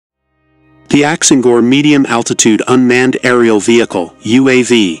The Aksungur Medium Altitude Unmanned Aerial Vehicle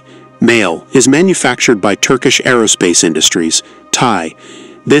 (UAV) MAM-L is manufactured by Turkish Aerospace Industries (TAI).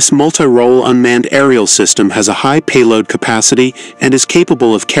 This multi-role unmanned aerial system has a high payload capacity and is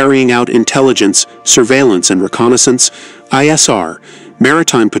capable of carrying out intelligence, surveillance and reconnaissance (ISR),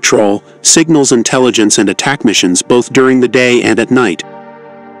 maritime patrol, signals intelligence and attack missions both during the day and at night.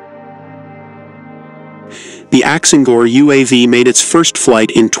 The Aksungur UAV made its first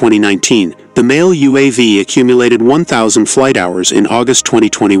flight in 2019. The MAM-L UAV accumulated 1,000 flight hours in August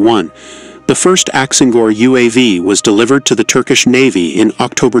 2021. The first Aksungur UAV was delivered to the Turkish Navy in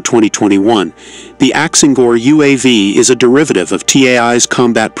October 2021. The Aksungur UAV is a derivative of TAI's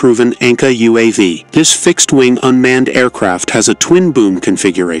combat-proven Anka UAV. This fixed-wing unmanned aircraft has a twin-boom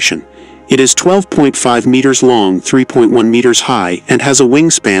configuration. It is 12.5 meters long, 3.1 meters high, and has a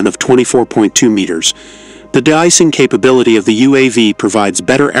wingspan of 24.2 meters. The de-icing capability of the UAV provides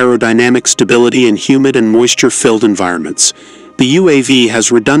better aerodynamic stability in humid and moisture-filled environments. The UAV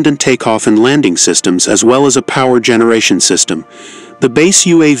has redundant takeoff and landing systems as well as a power generation system. The base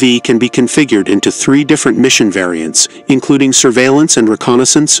UAV can be configured into 3 different mission variants, including surveillance and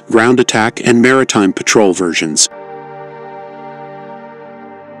reconnaissance, ground attack, and maritime patrol versions.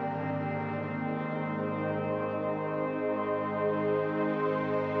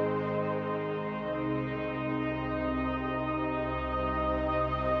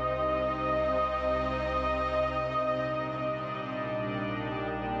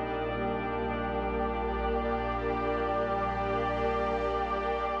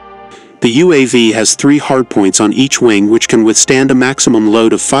 The UAV has 3 hardpoints on each wing which can withstand a maximum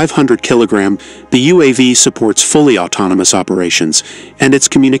load of 500 kg. The UAV supports fully autonomous operations, and its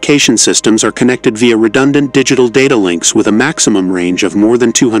communication systems are connected via redundant digital data links with a maximum range of more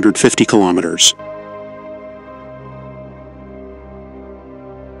than 250 kilometers.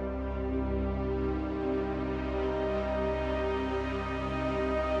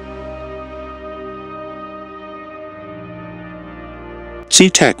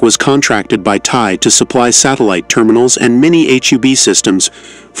 Tech was contracted by TAI to supply satellite terminals and mini HUB systems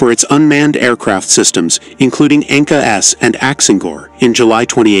for its unmanned aircraft systems, including Anka S and Aksungur, in July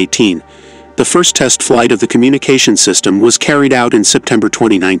 2018. The first test flight of the communication system was carried out in September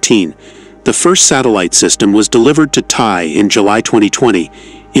 2019. The first satellite system was delivered to TAI in July 2020.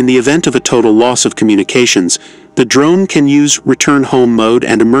 In the event of a total loss of communications, the drone can use return home mode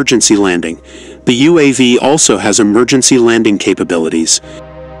and emergency landing. The UAV also has emergency landing capabilities.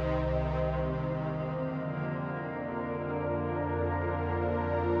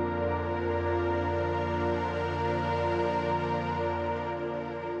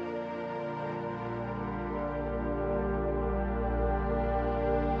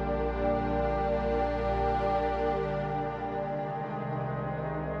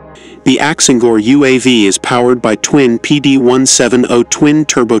 The Aksungur UAV is powered by twin PD-170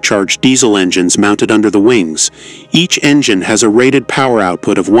 twin-turbocharged diesel engines mounted under the wings. Each engine has a rated power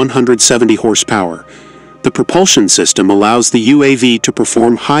output of 170 horsepower. The propulsion system allows the UAV to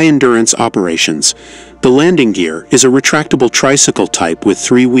perform high-endurance operations. The landing gear is a retractable tricycle type with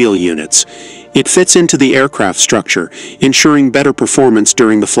 3 wheel units. It fits into the aircraft structure, ensuring better performance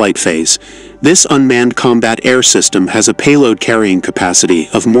during the flight phase. This unmanned combat air system has a payload carrying capacity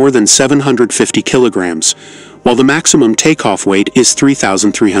of more than 750 kilograms, while the maximum takeoff weight is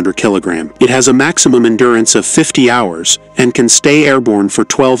 3,300 kilograms. It has a maximum endurance of 50 hours and can stay airborne for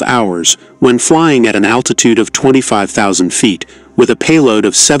 12 hours when flying at an altitude of 25,000 feet. With a payload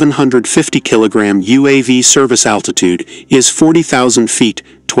of 750 kilogram, UAV service altitude is 40,000 feet,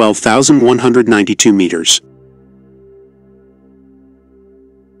 12,192 meters.